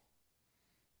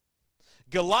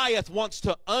 Goliath wants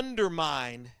to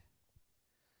undermine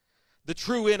the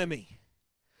true enemy.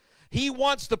 He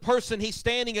wants the person he's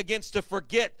standing against to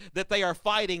forget that they are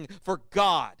fighting for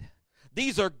God.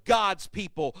 These are God's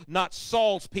people, not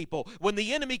Saul's people. When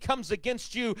the enemy comes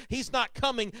against you, he's not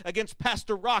coming against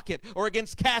Pastor Rocket or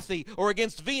against Kathy or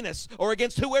against Venus or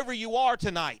against whoever you are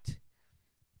tonight.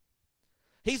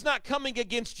 He's not coming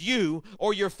against you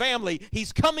or your family.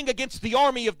 He's coming against the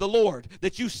army of the Lord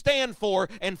that you stand for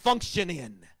and function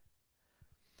in.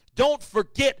 Don't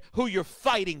forget who you're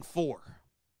fighting for.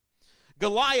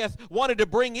 Goliath wanted to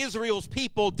bring Israel's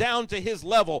people down to his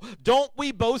level. Don't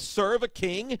we both serve a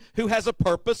king who has a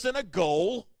purpose and a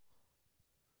goal?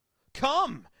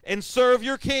 Come and serve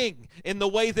your king in the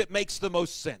way that makes the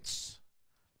most sense.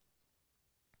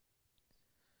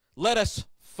 Let us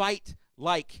fight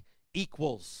like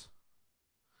equals.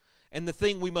 And the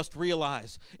thing we must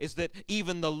realize is that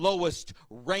even the lowest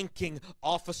ranking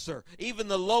officer, even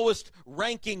the lowest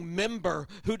ranking member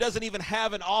who doesn't even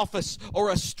have an office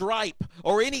or a stripe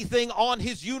or anything on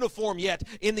his uniform yet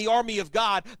in the army of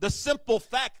God, the simple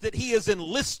fact that he is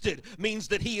enlisted means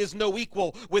that he is no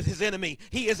equal with his enemy.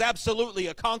 He is absolutely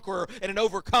a conqueror and an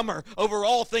overcomer over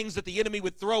all things that the enemy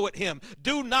would throw at him.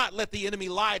 Do not let the enemy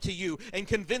lie to you and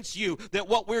convince you that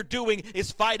what we're doing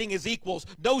is fighting as equals.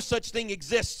 No such thing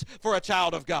exists for a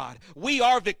child of God. We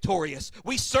are victorious.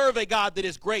 We serve a God that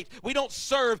is great. We don't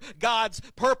serve God's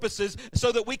purposes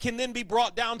so that we can then be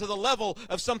brought down to the level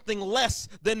of something less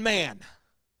than man.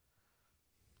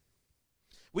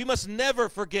 We must never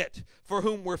forget for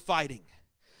whom we're fighting.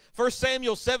 1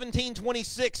 Samuel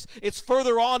 17:26, it's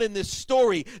further on in this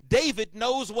story. David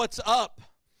knows what's up.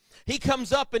 He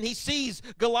comes up and he sees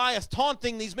Goliath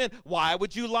taunting these men. Why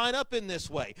would you line up in this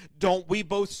way? Don't we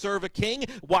both serve a king?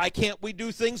 Why can't we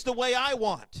do things the way I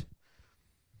want?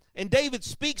 And David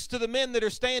speaks to the men that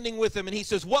are standing with him, and he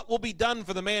says, what will be done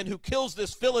for the man who kills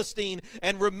this Philistine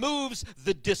and removes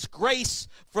the disgrace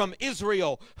from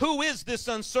Israel? Who is this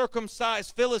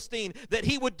uncircumcised Philistine that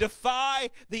he would defy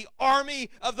the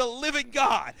army of the living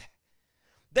God?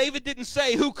 David didn't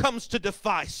say, who comes to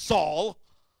defy Saul?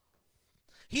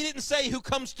 He didn't say, who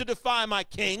comes to defy my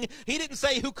king? He didn't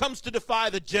say, who comes to defy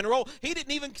the general? He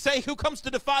didn't even say, who comes to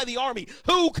defy the army?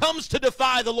 Who comes to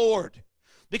defy the Lord?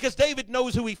 Because David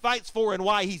knows who he fights for and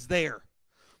why he's there.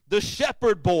 The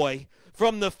shepherd boy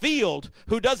from the field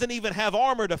who doesn't even have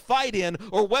armor to fight in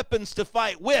or weapons to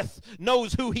fight with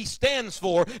knows who he stands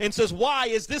for and says, why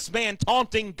is this man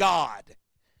taunting God?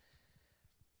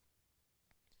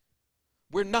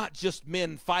 We're not just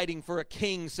men fighting for a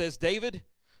king, says David.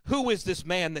 Who is this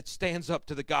man that stands up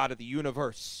to the God of the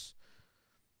universe?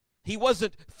 He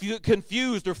wasn't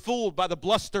confused or fooled by the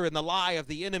bluster and the lie of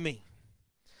the enemy.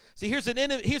 See, here's an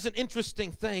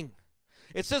interesting thing.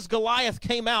 It says Goliath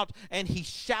came out and he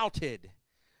shouted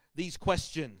these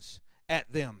questions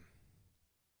at them.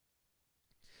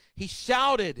 He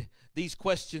shouted these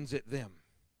questions at them.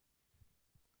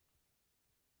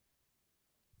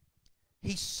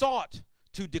 He sought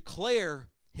to declare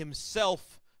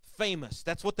himself famous.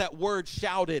 That's what that word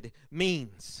shouted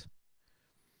means.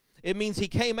 It means he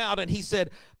came out and he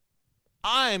said,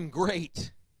 I'm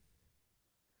great.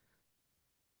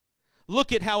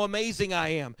 Look at how amazing I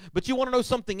am. But you want to know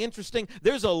something interesting?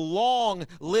 There's a long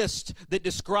list that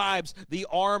describes the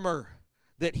armor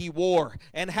that he wore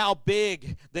and how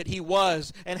big that he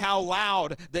was and how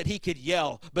loud that he could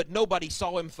yell. But nobody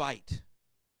saw him fight.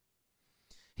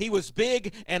 He was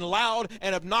big and loud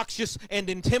and obnoxious and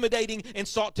intimidating and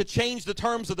sought to change the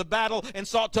terms of the battle and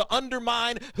sought to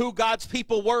undermine who God's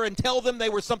people were and tell them they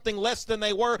were something less than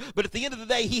they were. But at the end of the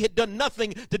day, he had done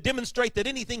nothing to demonstrate that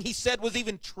anything he said was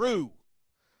even true.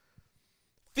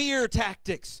 Fear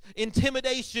tactics,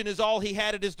 intimidation is all he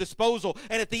had at his disposal.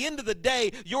 And at the end of the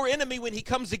day, your enemy, when he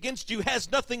comes against you,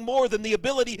 has nothing more than the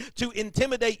ability to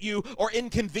intimidate you or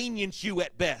inconvenience you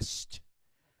at best.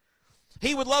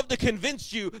 He would love to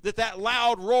convince you that that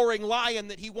loud, roaring lion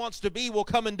that he wants to be will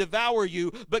come and devour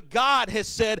you. But God has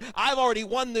said, I've already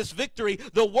won this victory.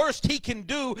 The worst he can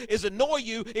do is annoy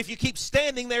you if you keep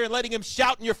standing there and letting him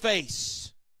shout in your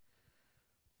face.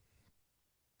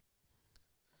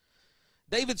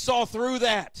 David saw through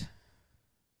that.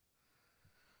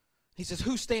 He says,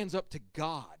 who stands up to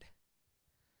God?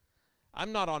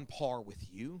 I'm not on par with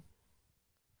you.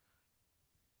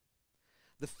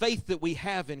 The faith that we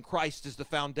have in Christ is the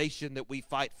foundation that we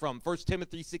fight from. 1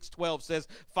 Timothy 6:12 says,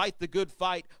 fight the good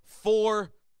fight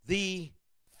for the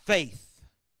faith.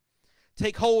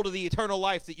 Take hold of the eternal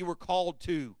life that you were called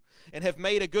to and have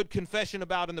made a good confession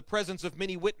about in the presence of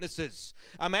many witnesses.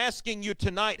 I'm asking you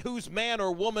tonight, whose man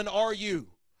or woman are you?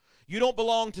 You don't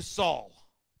belong to Saul.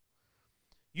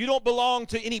 You don't belong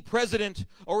to any president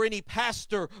or any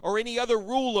pastor or any other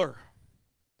ruler.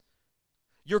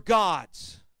 You're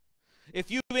God's. If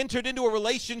you've entered into a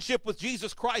relationship with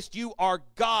Jesus Christ, you are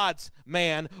God's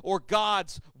man or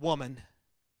God's woman.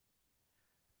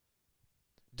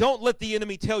 Don't let the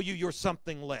enemy tell you you're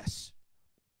something less.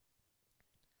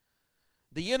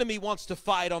 The enemy wants to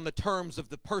fight on the terms of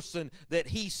the person that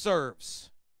he serves.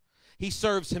 He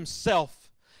serves himself.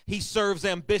 He serves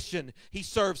ambition. He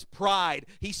serves pride.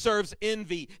 He serves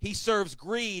envy. He serves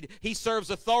greed. He serves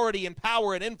authority and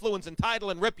power and influence and title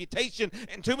and reputation.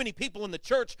 And too many people in the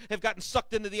church have gotten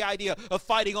sucked into the idea of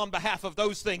fighting on behalf of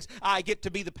those things. I get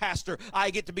to be the pastor.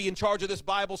 I get to be in charge of this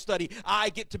Bible study. I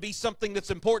get to be something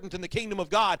that's important in the kingdom of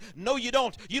God. No, you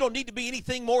don't. You don't need to be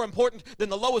anything more important than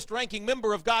the lowest ranking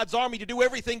member of God's army to do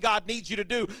everything God needs you to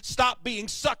do. Stop being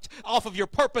sucked off of your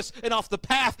purpose and off the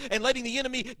path and letting the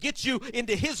enemy get you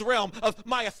into his realm of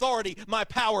my authority, my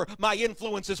power, my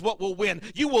influence is what will win.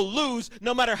 You will lose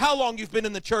no matter how long you've been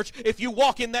in the church if you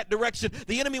walk in that direction.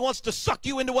 The enemy wants to suck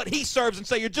you into what he serves and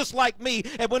say you're just like me.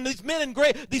 And when these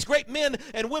great men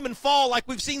and women fall, like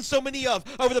we've seen so many of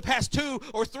over the past 2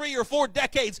 or 3 or 4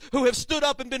 decades, who have stood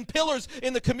up and been pillars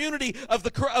in the community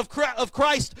of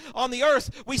Christ on the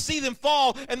earth, we see them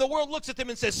fall, and the world looks at them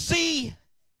and says, see?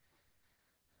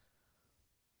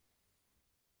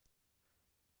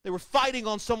 They were fighting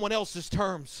on someone else's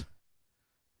terms.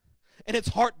 And it's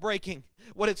heartbreaking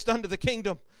what it's done to the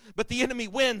kingdom. But the enemy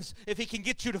wins if he can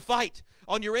get you to fight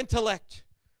on your intellect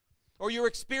or your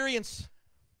experience.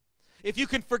 If you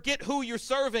can forget who you're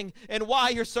serving and why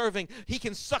you're serving, he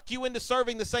can suck you into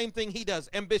serving the same thing he does.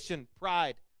 Ambition,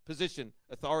 pride, position,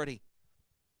 authority.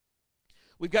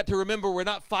 We've got to remember we're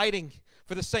not fighting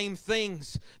for the same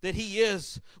things that he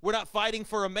is. We're not fighting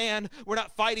for a man. We're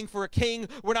not fighting for a king.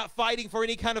 We're not fighting for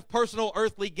any kind of personal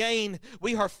earthly gain.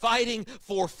 We are fighting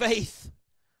for faith.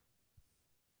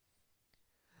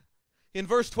 In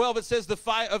verse 12 it says the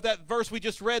fight of that verse we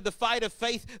just read, the fight of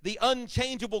faith, the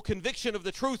unchangeable conviction of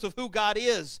the truth of who God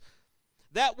is.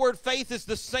 That word faith is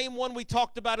the same one we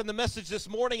talked about in the message this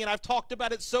morning, and I've talked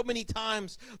about it so many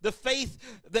times. The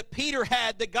faith that Peter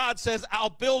had that God says, I'll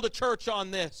build a church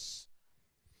on this.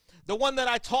 The one that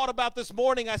I taught about this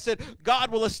morning, I said, God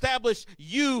will establish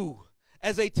you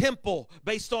as a temple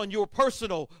based on your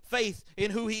personal faith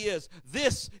in who he is.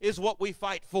 This is what we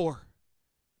fight for.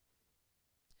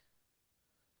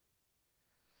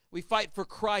 We fight for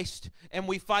Christ, and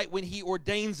we fight when he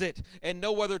ordains it, and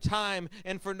no other time,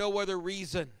 and for no other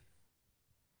reason.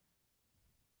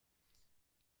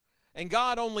 And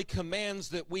God only commands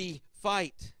that we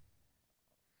fight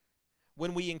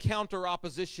when we encounter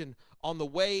opposition on the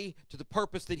way to the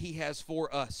purpose that he has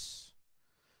for us.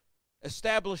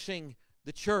 Establishing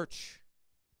the church,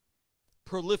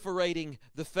 proliferating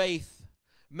the faith,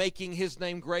 making his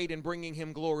name great and bringing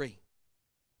him glory.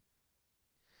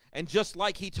 And just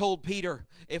like he told Peter,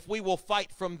 if we will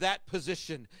fight from that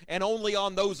position and only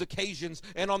on those occasions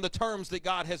and on the terms that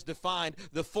God has defined,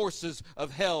 the forces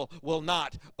of hell will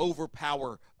not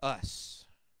overpower us.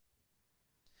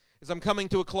 As I'm coming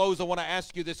to a close, I want to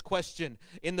ask you this question.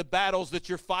 In the battles that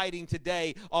you're fighting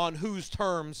today, on whose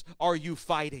terms are you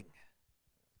fighting?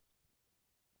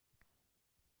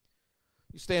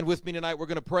 You stand with me tonight. We're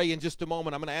going to pray in just a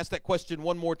moment. I'm going to ask that question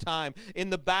one more time. In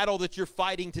the battle that you're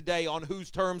fighting today, on whose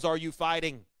terms are you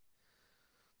fighting?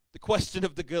 The question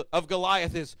of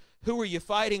Goliath is, who are you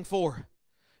fighting for?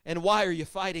 And why are you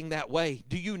fighting that way?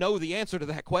 Do you know the answer to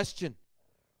that question?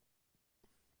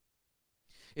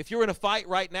 If you're in a fight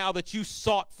right now that you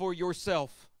sought for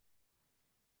yourself,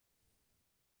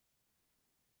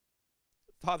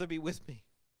 Father, be with me.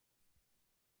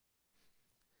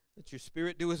 Let your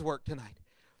Spirit do His work tonight.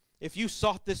 If you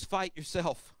sought this fight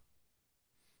yourself,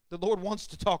 the Lord wants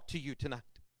to talk to you tonight.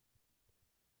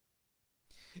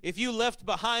 If you left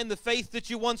behind the faith that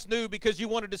you once knew because you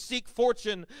wanted to seek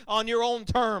fortune on your own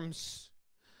terms,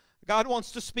 God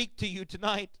wants to speak to you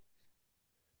tonight.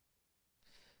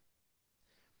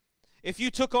 If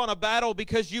you took on a battle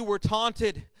because you were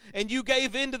taunted and you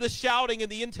gave in to the shouting and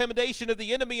the intimidation of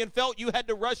the enemy and felt you had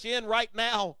to rush in right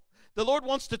now, the Lord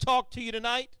wants to talk to you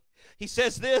tonight. He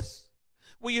says this,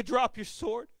 will you drop your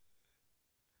sword?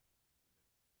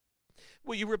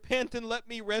 Will you repent and let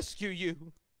me rescue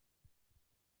you?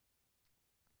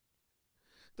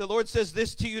 The Lord says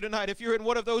this to you tonight. If you're in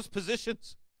one of those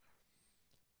positions,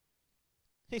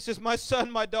 He says, my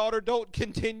son, my daughter, don't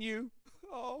continue.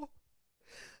 Oh,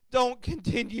 don't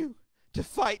continue to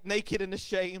fight naked and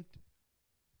ashamed.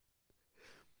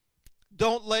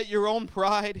 Don't let your own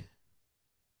pride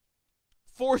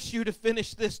force you to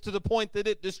finish this to the point that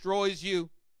it destroys you.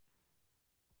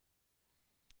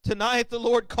 Tonight the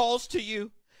Lord calls to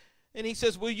you and He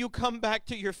says, will you come back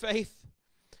to your faith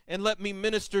and let me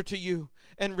minister to you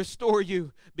and restore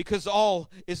you, because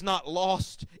all is not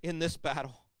lost in this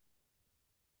battle.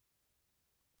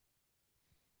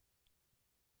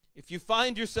 If you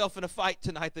find yourself in a fight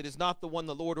tonight that is not the one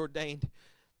the Lord ordained,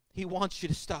 He wants you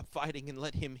to stop fighting and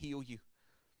let Him heal you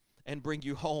and bring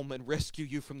you home and rescue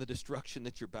you from the destruction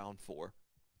that you're bound for.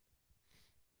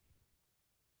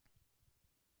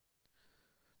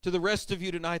 To the rest of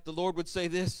you tonight, the Lord would say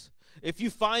this. If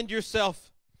you find yourself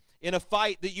in a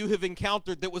fight that you have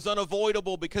encountered that was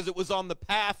unavoidable because it was on the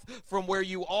path from where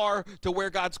you are to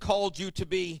where God's called you to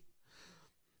be,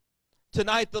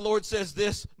 tonight the Lord says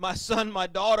this, my son, my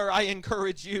daughter, I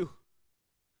encourage you.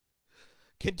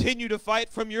 Continue to fight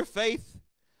from your faith,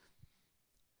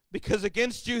 because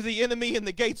against you the enemy and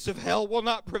the gates of hell will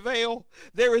not prevail.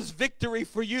 There is victory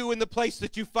for you in the place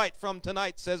that you fight from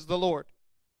tonight, says the Lord.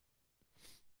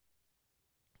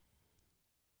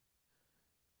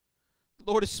 The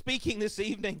Lord is speaking this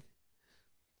evening,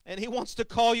 and He wants to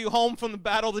call you home from the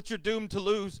battle that you're doomed to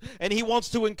lose, and He wants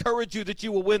to encourage you that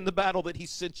you will win the battle that He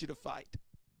sent you to fight.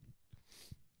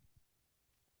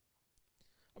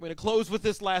 I'm going to close with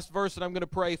this last verse, and I'm going to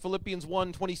pray. Philippians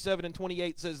 1:27 and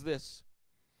 28 says this,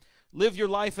 live your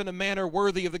life in a manner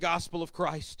worthy of the gospel of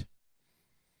Christ.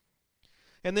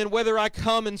 And then whether I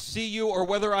come and see you or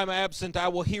whether I'm absent, I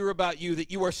will hear about you,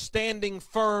 that you are standing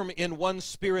firm in one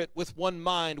spirit with one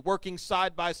mind, working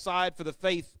side by side for the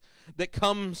faith that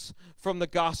comes from the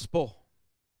gospel.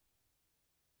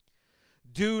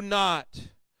 Do not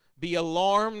be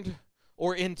alarmed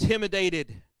or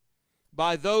intimidated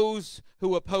by those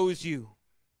who oppose you.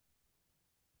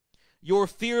 Your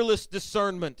fearless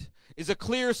discernment is a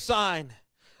clear sign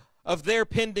of their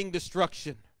pending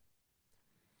destruction.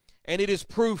 And it is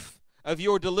proof of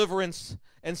your deliverance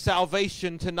and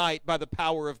salvation tonight by the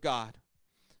power of God.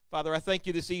 Father, I thank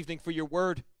you this evening for your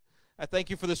word. I thank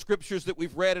you for the scriptures that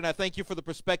we've read, and I thank you for the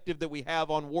perspective that we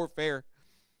have on warfare.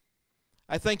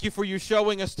 I thank you for you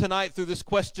showing us tonight through this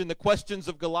question, the questions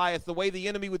of Goliath, the way the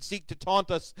enemy would seek to taunt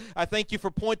us. I thank you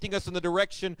for pointing us in the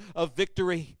direction of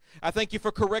victory. I thank you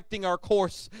for correcting our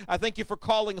course. I thank you for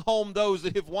calling home those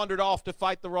that have wandered off to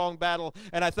fight the wrong battle.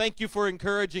 And I thank you for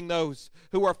encouraging those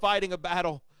who are fighting a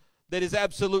battle that is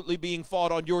absolutely being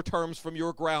fought on your terms from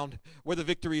your ground, where the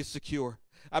victory is secure.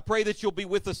 I pray that you'll be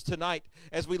with us tonight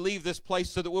as we leave this place,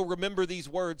 so that we'll remember these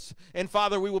words. And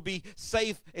Father, we will be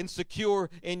safe and secure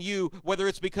in you, whether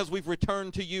it's because we've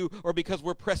returned to you or because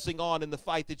we're pressing on in the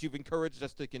fight that you've encouraged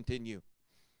us to continue.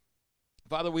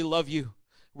 Father, we love you.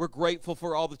 We're grateful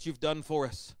for all that you've done for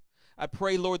us. I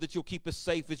pray, Lord, that you'll keep us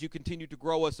safe as you continue to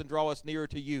grow us and draw us nearer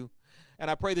to you.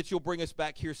 And I pray that you'll bring us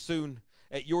back here soon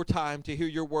at your time to hear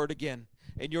your word again.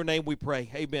 In your name we pray.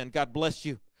 Amen. God bless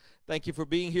you. Thank you for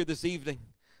being here this evening.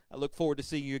 I look forward to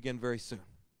seeing you again very soon.